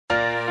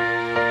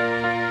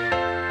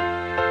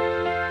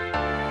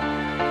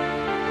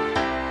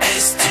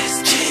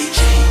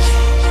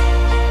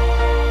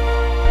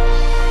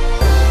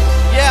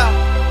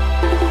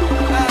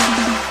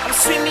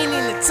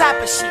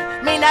rapper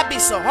shit may not be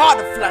so hard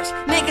to flush.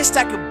 Niggas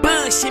talking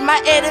bullshit, my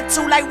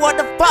attitude like what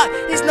the fuck.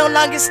 It's no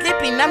longer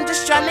sleeping, I'm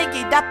just trying to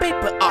get that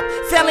paper up.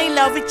 Fell in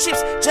love with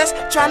chips, just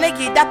trying to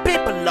get that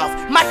paper off.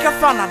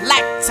 Microphone a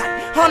lifetime,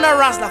 100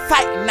 rounds like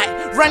fight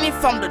night. Running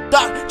from the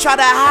dark, try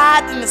to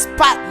hide in the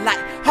spotlight.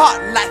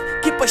 Hard life,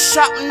 keep a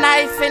sharp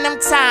knife in them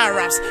time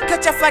raps.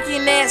 Cut your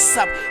fucking ass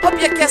up,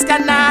 hope your cats got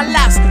 9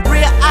 lives.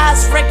 Real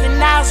eyes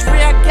recognize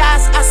real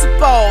guys, I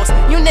suppose.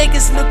 You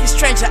niggas looking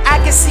stranger,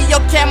 I can see your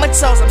camera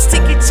toes. I'm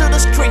sticking to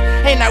the street,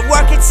 and I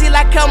work it till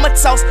I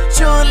comatose.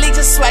 Truly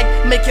just swag,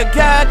 make your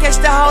girl catch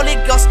the Holy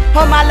Ghost.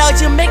 Oh my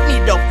Lord, you make me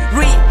dope.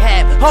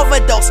 Rehab,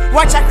 overdose,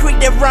 watch I creep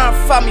they run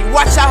for me.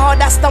 Watch how hard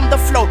I stomp the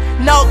flow.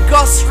 No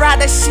ghost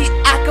rider shit,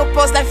 I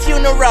compose like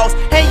funerals.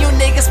 And you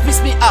niggas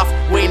piss me off,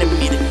 wait a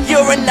minute,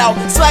 you're a no.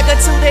 Swagger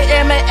to the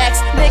MAX,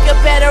 nigga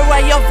better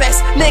wear your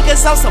vest.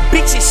 Niggas on some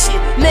bitchy shit,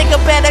 nigga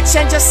better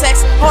change your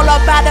sex. Hold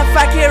up by the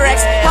fucking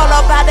Rex, hold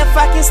up by the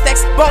fucking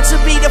stacks. Born to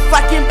be the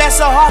fucking best,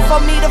 so hard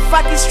for me to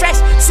fucking stretch.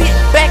 Sit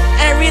back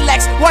and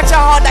relax, watch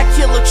how hard I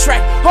kill a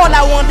track. All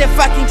I want that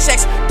fucking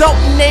checks, don't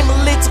name a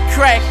little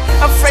crack.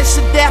 I'm fresh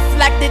to death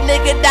like the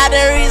nigga that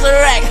there is a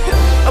rag.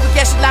 Up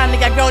against your line,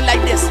 nigga, going like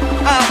this.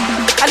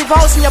 I leave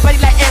holes in your body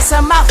like ass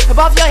and mouth.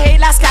 Above your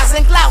head like skies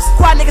and clouds.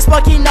 Quiet niggas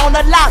smoking on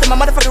the loud. My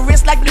motherfucking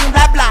wrist like bling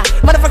blah blah.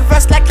 Motherfucking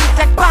verse like click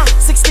clack bang.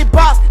 60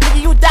 bars, nigga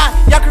you die.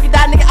 Y'all crooked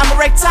die, nigga I'm a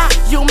rectile.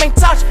 You main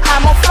touch,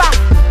 I'm on fire.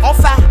 On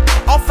fire,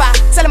 on fire.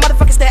 Tell the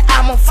motherfuckers that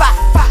I'm on fire.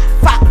 Fire,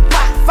 fire,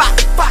 fire, fire,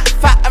 fire,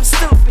 fire. I'm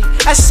stupid,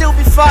 I shoot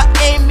before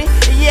aiming.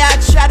 Yeah, I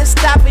try to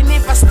stop it.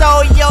 If I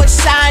stole your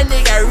shine,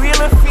 nigga, I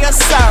really feel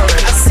sorry.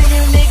 I see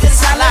you niggas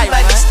hollering,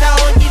 but you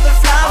don't even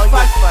fly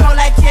fuck. Don't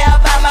like care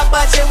about my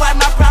budget, why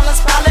my problems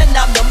piling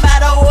up. No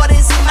matter what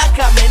is in my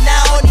coming, I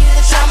don't need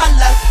to try my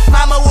luck.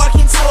 Mama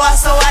working too hard,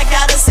 so I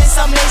gotta say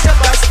some major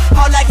words.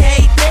 Hard like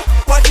hate day,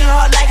 working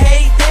hard like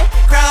hate day,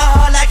 grind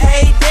hard like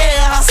hate day,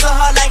 hustle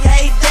hard like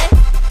hate day.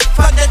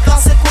 Fuck the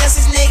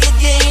consequences, nigga,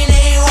 getting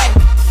anyway.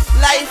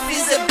 Life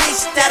is a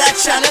bitch that I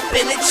tryna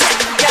penetrate.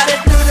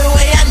 Gotta do the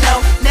way I know,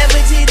 never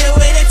did the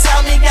way they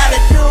tell me. Gotta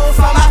do it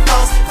for my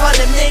foes, for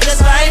the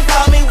niggas right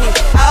for me with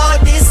all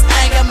this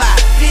anger. My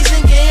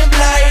vision getting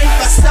blurry.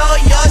 If I stole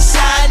your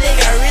shine,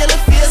 nigga, I really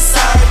feel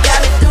sorry.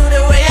 Gotta do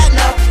the way I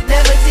know,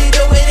 never did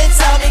the way they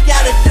tell me.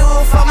 Gotta do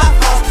it for my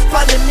foes,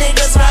 for the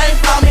niggas right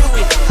for me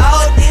with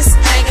all this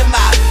anger.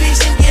 My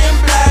vision getting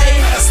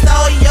blurry. If I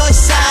stole your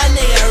shine,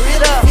 nigga, I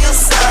really feel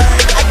sorry.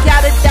 I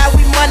gotta die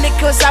with money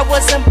cause I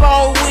wasn't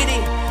born with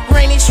it.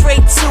 Bring it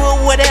straight to it,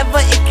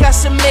 whatever it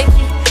costs to make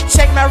it.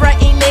 Check my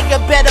writing, nigga,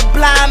 better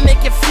blind,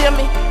 make it feel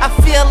me. I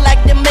feel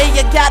like the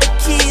mayor got the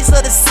keys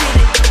of the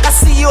city. I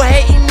see you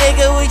hating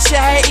nigga with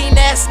your hating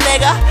ass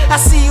nigga. I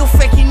see you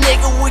faking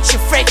nigga with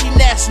your faking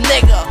ass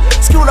nigga.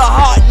 School of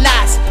hard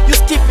knocks, you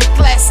skipping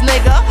class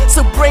nigga.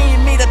 So bring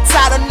me the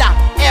title now,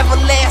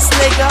 everlast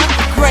nigga.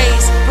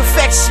 Grace,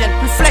 perfection,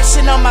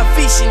 reflection on my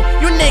vision.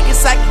 You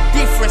niggas like a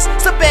difference,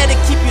 so better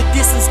keep your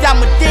distance. Got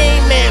my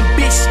damn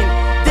ambition.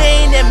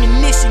 They ain't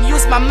ammunition,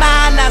 use my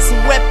mind as a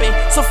weapon.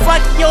 So fuck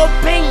your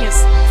opinions,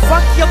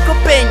 fuck your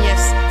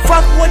companions,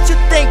 fuck what you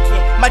thinking.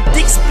 My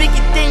dick's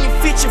bigger than your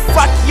future,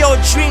 fuck your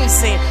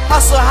dreams in.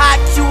 Hustle high,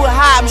 Q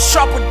high, I'm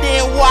sharper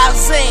than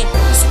Wazin.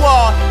 This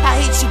wall,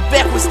 I hit you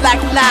backwards like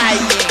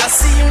lying. I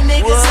see you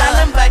niggas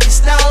hollering, but you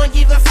don't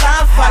even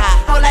fly fuck.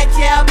 All I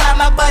care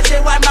about my budget,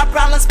 why my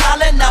problems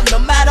piling up.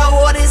 No matter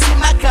what is in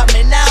my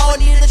coming, I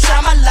don't need to try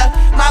my luck.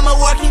 Mama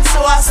working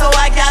too hard, so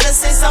I gotta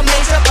say some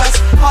major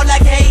words. Hard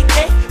like hate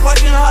day,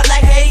 working hard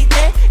like hate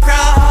day,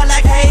 grind hard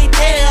like hate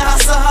day,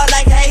 hustle hard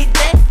like hate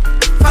day.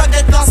 Fuck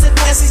the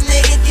consequences,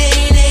 nigga,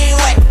 getting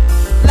anyway.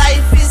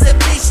 Life is a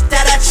bitch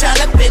that I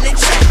tryna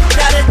penetrate.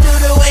 Gotta do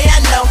the way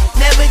I know,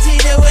 never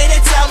did the way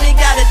they tell me.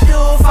 Gotta do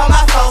it for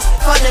my foes,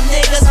 for them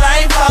niggas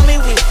right for me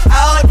with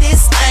all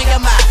this anger.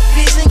 My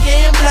vision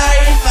getting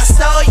blurry. If I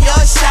stole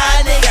your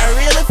shine, nigga, I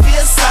really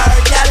feel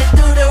sorry. Gotta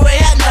do the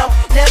way I know,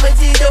 never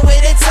did the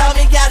way they tell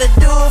me. Gotta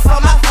do it for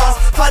my foes,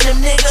 for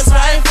them niggas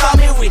right for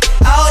me with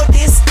all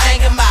this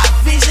anger. My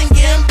vision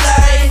getting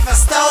blurry. If I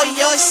stole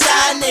your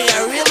shine, nigga,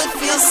 I really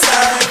feel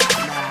sorry.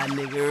 Nah,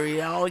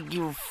 nigga, I don't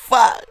give a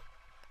fuck.